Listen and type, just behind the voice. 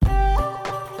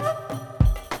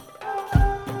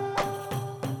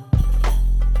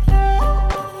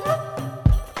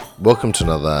Welcome to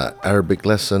another Arabic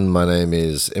lesson. My name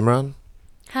is Imran.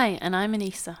 Hi, and I'm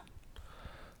Anisa.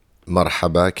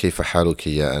 مرحبا كيف حالك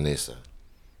يا أنيسة?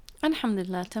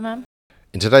 Alhamdulillah, tamam.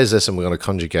 In today's lesson, we're going to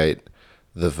conjugate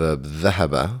the verb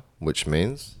ذهب, which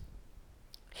means.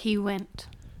 He went.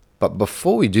 But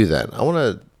before we do that, I want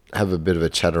to have a bit of a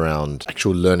chat around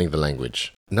actual learning the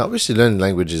language. Now, obviously, learning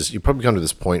languages, you probably come to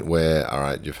this point where, all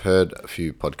right, you've heard a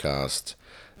few podcasts.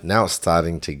 Now it's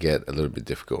starting to get a little bit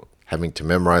difficult, having to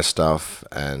memorize stuff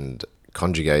and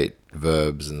conjugate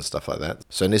verbs and stuff like that.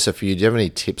 So, Nissa, for you, do you have any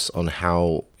tips on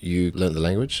how you learned the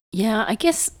language? Yeah, I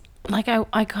guess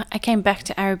I came back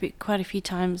to Arabic quite a few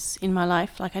times in my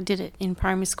life. Like I did it in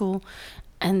primary school,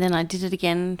 and then I did it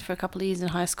again for a couple of years in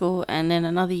high school, and then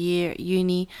another year at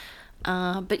uni.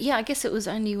 But yeah, I guess it was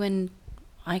only when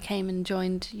I came and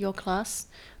joined your class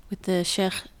with the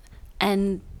Sheikh,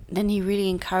 and then he really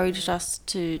encouraged us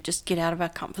to just get out of our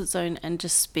comfort zone and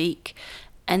just speak,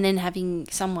 and then having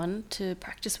someone to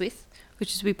practice with,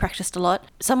 which is we practiced a lot,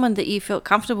 someone that you felt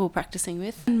comfortable practicing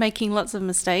with and making lots of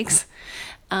mistakes.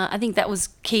 I think that was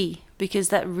key because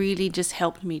that really just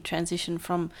helped me transition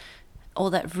from all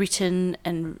that written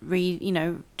and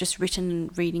just written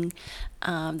and reading,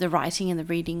 the writing and the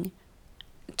reading,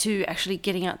 to actually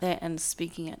getting out there and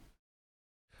speaking it.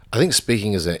 I think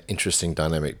speaking is an interesting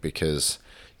dynamic because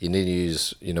you need to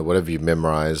use, whatever you've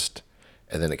memorized,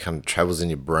 and then it kind of travels in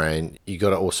your brain. You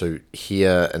got to also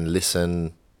hear and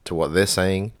listen to what they're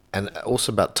saying, and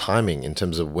also about timing in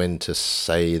terms of when to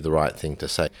say the right thing to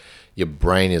say. Your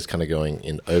brain is kind of going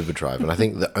in overdrive. And I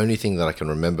think the only thing that I can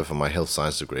remember from my health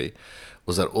science degree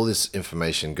was that all this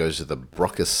information goes to the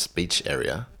Broca's speech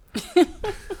area.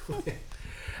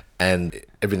 And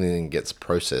everything gets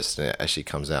processed and it actually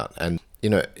comes out. And,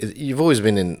 you've always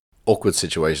been in awkward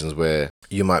situations where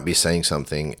you might be saying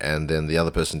something and then the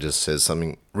other person just says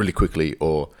something really quickly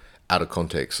or out of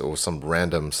context or some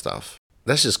random stuff.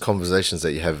 That's just conversations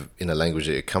that you have in a language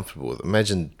that you're comfortable with.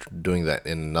 Imagine doing that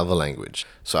in another language.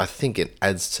 So I think it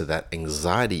adds to that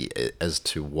anxiety as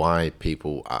to why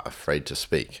people are afraid to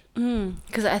speak.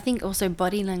 Because I think also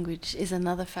body language is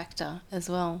another factor as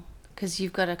well, because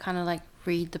you've got to kind of like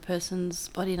read the person's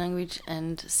body language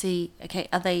and see, okay,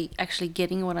 are they actually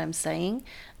getting what I'm saying?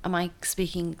 Am I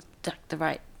speaking the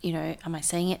right, am I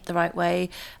saying it the right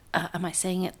way? Am I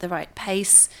saying it the right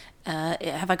pace?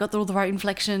 Have I got all the right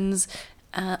inflections?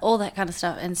 All that kind of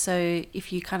stuff. And so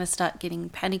if you kind of start getting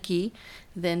panicky,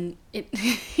 then it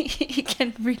it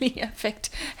can really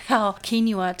affect how keen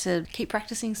you are to keep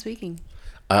practicing speaking.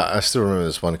 I still remember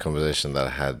this one conversation that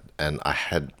I had, and I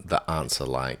had the answer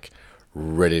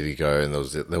ready to go, and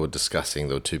they were discussing.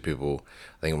 There were two people.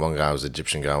 I think one guy was an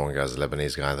Egyptian guy, one guy was a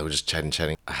Lebanese guy. They were just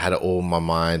chatting. I had it all in my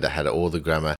mind. I had all the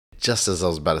grammar. Just as I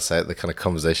was about to say it, the kind of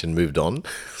conversation moved on.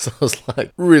 So I was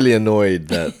like really annoyed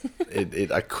that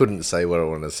I couldn't say what I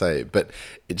wanted to say. But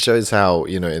it shows how,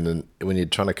 when you're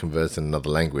trying to converse in another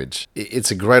language, it's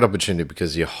a great opportunity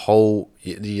because you're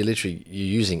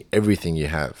using everything you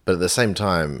have. But at the same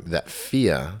time, that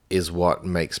fear is what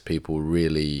makes people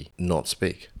really not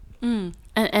speak.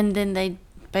 And then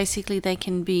they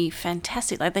can be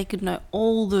fantastic. Like they could know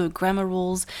all the grammar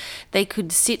rules. They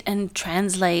could sit and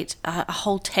translate a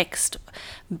whole text,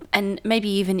 and maybe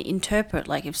even interpret.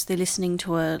 Like if they're listening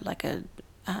to an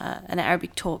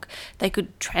Arabic talk, they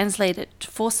could translate it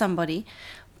for somebody.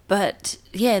 But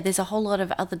yeah, there's a whole lot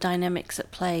of other dynamics at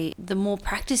play. The more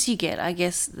practice you get, I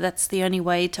guess that's the only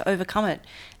way to overcome it.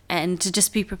 And to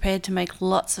just be prepared to make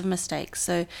lots of mistakes.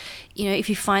 So, if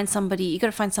you find somebody, you got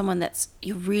to find someone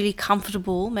you're really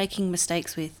comfortable making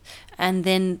mistakes with, and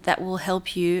then that will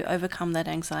help you overcome that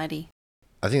anxiety.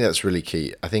 I think that's really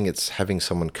key. I think it's having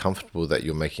someone comfortable that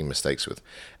you're making mistakes with.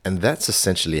 And that's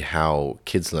essentially how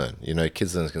kids learn.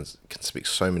 Kids can speak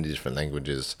so many different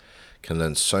languages, can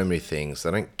learn so many things.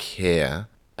 They don't care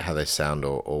how they sound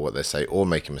or what they say or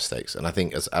making mistakes. And I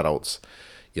think as adults,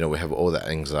 we have all that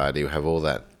anxiety, we have all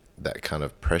that kind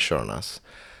of pressure on us,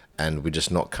 and we're just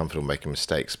not comfortable making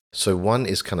mistakes. So one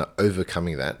is kind of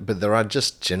overcoming that, but there are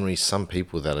just generally some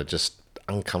people that are just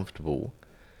uncomfortable,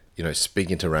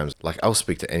 speaking to Rams. Like I'll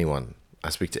speak to anyone. I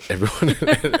speak to everyone.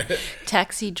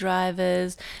 Taxi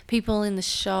drivers, people in the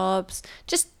shops,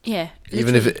 just, yeah.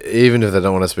 Even if they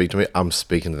don't want to speak to me, I'm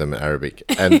speaking to them in Arabic.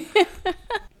 And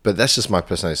but that's just my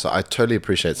personality. So I totally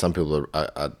appreciate some people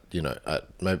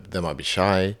they might be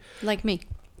shy. Like me.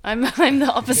 I'm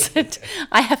the opposite.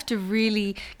 I have to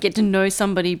really get to know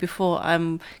somebody before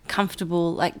I'm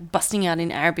comfortable like busting out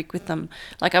in Arabic with them.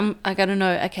 Like I got to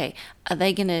know, okay, are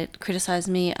they going to criticize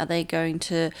me? Are they going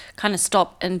to kind of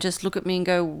stop and just look at me and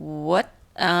go, what?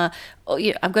 I've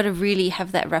got to really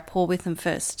have that rapport with them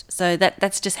first. So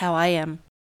that's just how I am.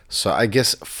 So I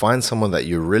guess find someone that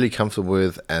you're really comfortable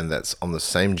with and that's on the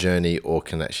same journey or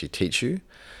can actually teach you,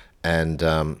 and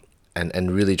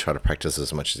really try to practice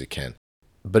as much as you can.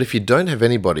 But if you don't have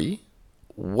anybody,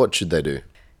 what should they do?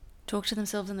 Talk to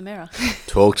themselves in the mirror.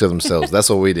 Talk to themselves. That's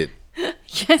what we did.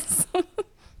 Yes.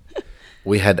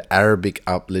 We had Arabic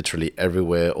up literally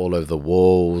everywhere, all over the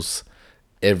walls,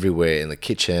 everywhere in the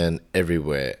kitchen,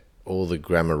 everywhere, all the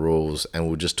grammar rules, and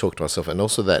we'll just talk to ourselves. And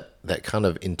also that kind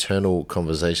of internal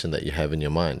conversation that you have in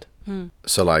your mind.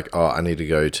 So like, oh, I need to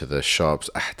go to the shops.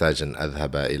 أحتاج أن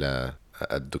أذهب إلى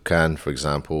الدكان, for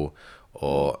example,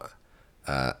 or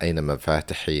أين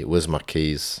مفاتحي, where's my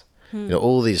keys? You know,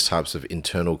 all these types of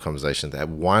internal conversations.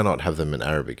 Why not have them in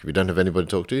Arabic? If you don't have anybody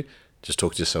to talk to, just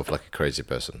talk to yourself like a crazy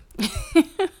person.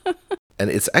 And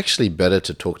it's actually better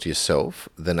to talk to yourself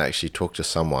than actually talk to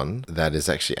someone that is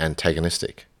actually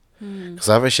antagonistic. Because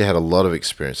I've actually had a lot of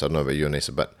experience, I don't know about you,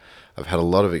 Anissa, but I've had a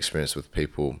lot of experience with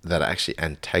people that are actually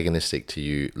antagonistic to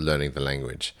you learning the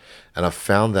language. And I've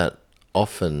found that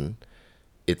often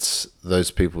it's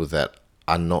those people that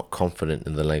are not confident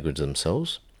in the language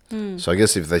themselves. So I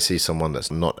guess if they see someone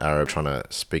that's not Arab trying to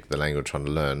speak the language, trying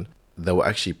to learn, they will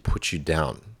actually put you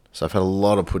down. So I've had a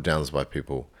lot of put downs by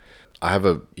people. I have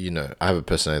a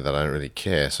personality that I don't really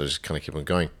care, so I just kind of keep on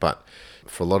going. But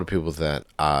for a lot of people that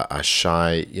are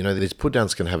shy, you know, these put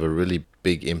downs can have a really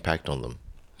big impact on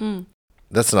them.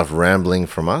 That's enough rambling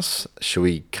from us. Should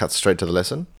we cut straight to the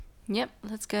lesson? Yep,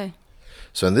 let's go.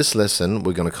 So in this lesson,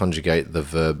 we're going to conjugate the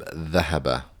verb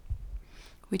ذهب,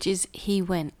 Which is he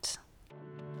went.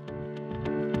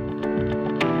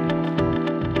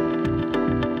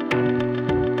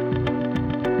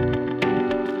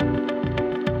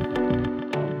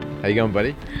 How you going,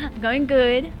 buddy? Going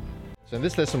good. So in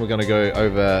this lesson, we're going to go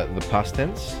over the past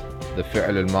tense, the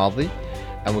fi'l al-madi,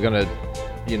 and we're going to,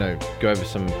 you know, go over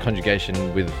some conjugation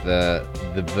with the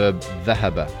verb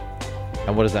ذهب.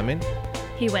 And what does that mean?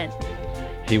 He went.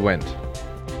 He went.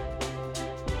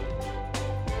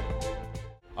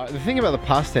 The thing about the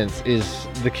past tense is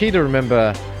the key to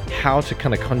remember how to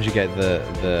kind of conjugate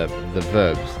the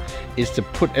verbs is to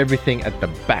put everything at the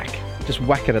back. Just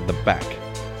whack it at the back.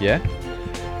 Yeah?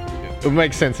 It'll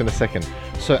make sense in a second.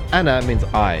 So ana means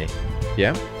I.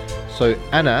 Yeah? So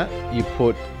ana, you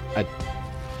put a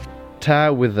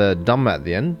ta with a dhamma at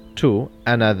the end. Tu,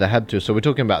 ana dhahabtu. So we're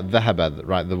talking about dhahaba,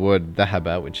 right? The word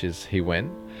dhahaba, which is he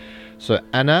went. So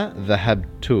ana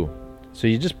dhahabtu. So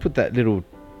you just put that little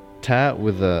ta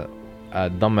with a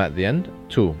dhamma at the end.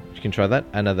 Tu. You can try that.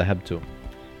 Ana dhahabtu.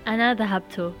 أنا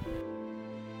ذهبت.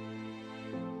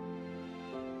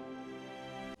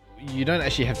 You don't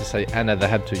actually have to say ana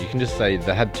dhahabtu. You can just say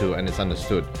dhahabtu and it's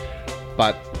understood.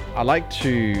 But I like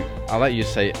you to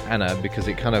say ana because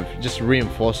it kind of just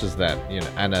reinforces that, you know,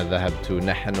 ana dhahabtu,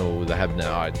 nahnu dhahabna.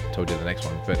 I told you the next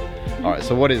one. But all right,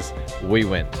 so what is we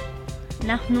went?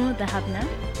 نحن ذهبنا.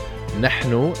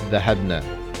 Nahnu dhahabna.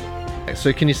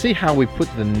 So can you see how we put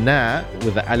the na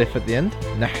with the alif at the end?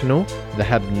 Nahnu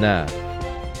dhahabna.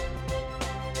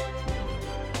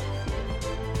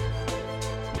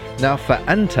 Now for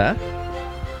anta,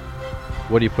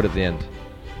 what do you put at the end?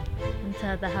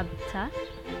 أنت ذهبت.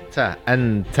 Ta.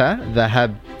 Anta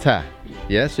dhahabta.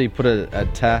 Yeah, so you put a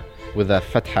ta with a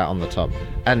fatha on the top.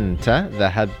 Anta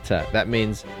dhahabta. That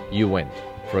means you went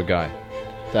for a guy.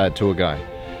 To a guy.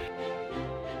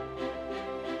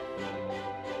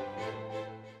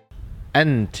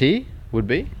 Anti would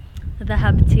be?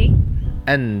 ذهبتي.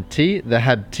 Anti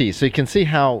dhahabti. So you can see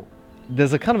how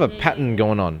there's a kind of a pattern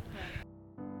going on.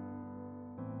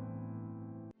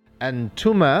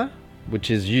 Antuma,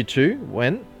 which is you two,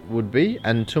 went, would be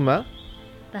antuma.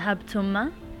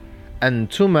 ذهبتما.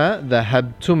 Antuma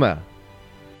dhahabtuma.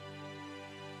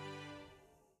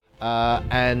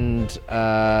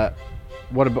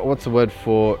 What's the word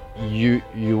for you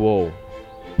all?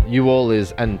 You all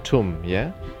is antum,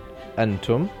 yeah?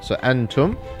 Antum. So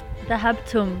antum.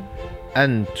 ذهبتم.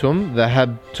 Antum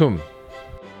dhahabtum.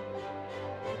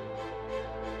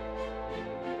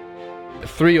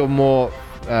 3 or more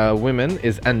women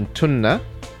is antunna.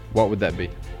 What would that be?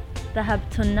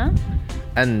 ذهبتن.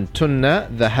 Antunna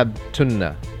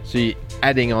dhahabtunna. So you're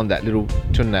adding on that little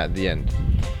tunna at the end.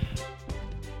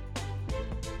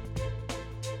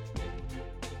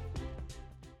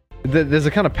 There's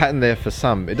a kind of pattern there for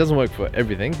some. It doesn't work for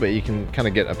everything, but you can kind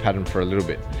of get a pattern for a little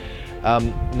bit.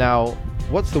 Now,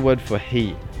 what's the word for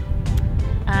he?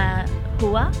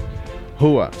 هو.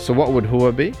 Huwa. So what would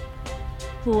huwa be?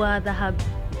 هو ذهب.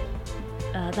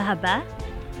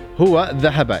 Huwa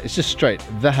dhahaba. It's just straight.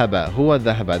 Dhahaba. Huwa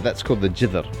dhahaba. That's called the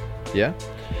jidr. Yeah?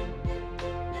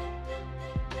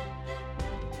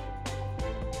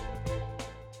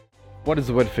 What is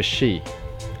the word for she?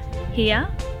 هي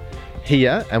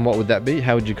Here, and what would that be?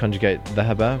 How would you conjugate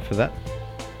ذهب for that?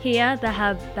 هي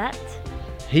ذهبت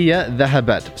Here,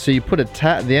 ذهبت. So you put a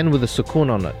ta at the end with a sukun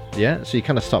on it. Yeah? So you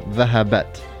kind of stop.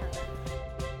 ذهبت.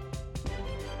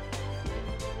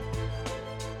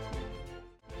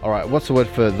 Alright, what's the word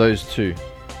for those two?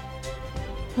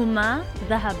 هما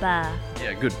ذهبا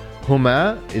Yeah, good.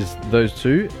 Huma is those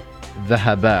two.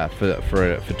 ذهبا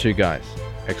for two guys.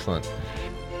 Excellent.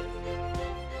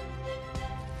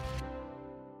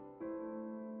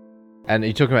 And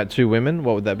you're talking about two women.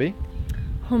 What would that be?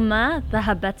 هما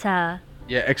ذهبتا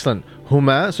Yeah, excellent.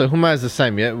 Huma. So huma is the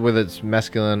same, yeah, whether it's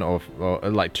masculine or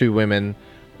like two women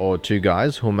or two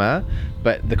guys. Huma,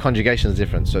 but the conjugation is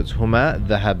different. So it's huma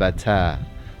dhahabata.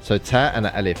 So ta and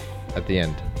a alif at the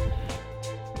end.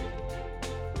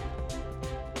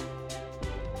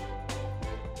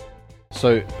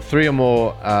 So three or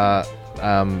more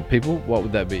people. What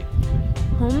would that be?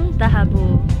 هم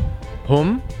ذهبوا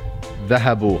Hum,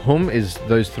 dhahabu. Hum is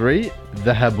those three.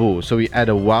 Dhahabu. So we add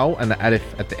a waw and an alif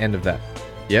at the end of that.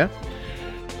 Yeah?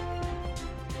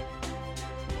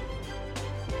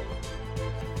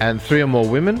 And three or more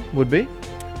women would be?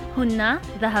 هن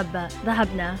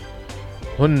ذهبنا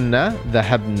Hunna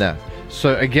dhahabna.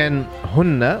 So again,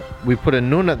 hunna, we put a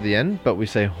nun at the end, but we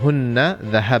say hunna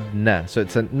dhahabna. So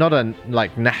it's not a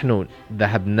like nahnu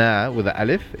dhahabna with an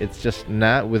alif. It's just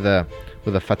na with a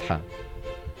fatha.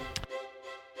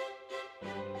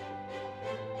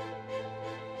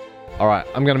 All right,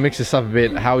 I'm going to mix this up a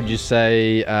bit. How would you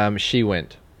say she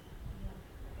went?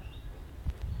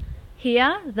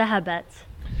 هي ذهبت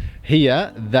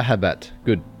Hiya dhahabat.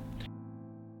 Good.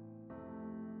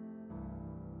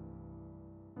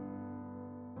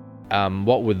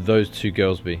 What would those two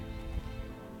girls be?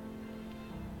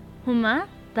 هما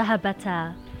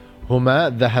ذهبتا Huma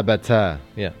dhahabata.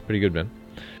 Yeah, pretty good, man.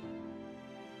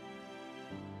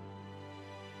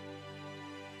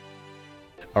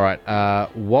 All right.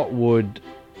 What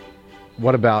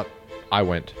about I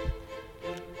went?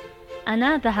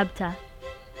 أنا ذهبت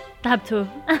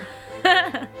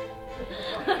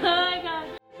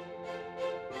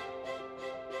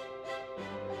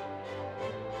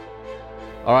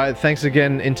All right. Thanks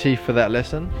again, Inti, for that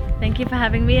lesson. Thank you for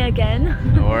having me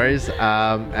again. No worries.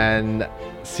 And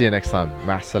see you next time.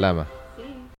 مع السلامة.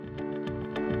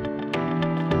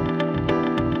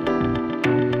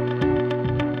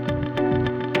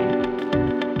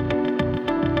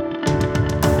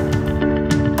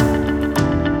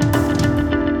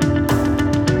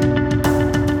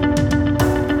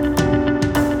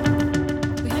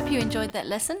 We hope you enjoyed that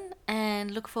lesson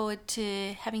and look forward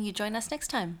to having you join us next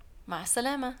time. مع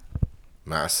السلامة.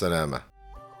 مع السلامة.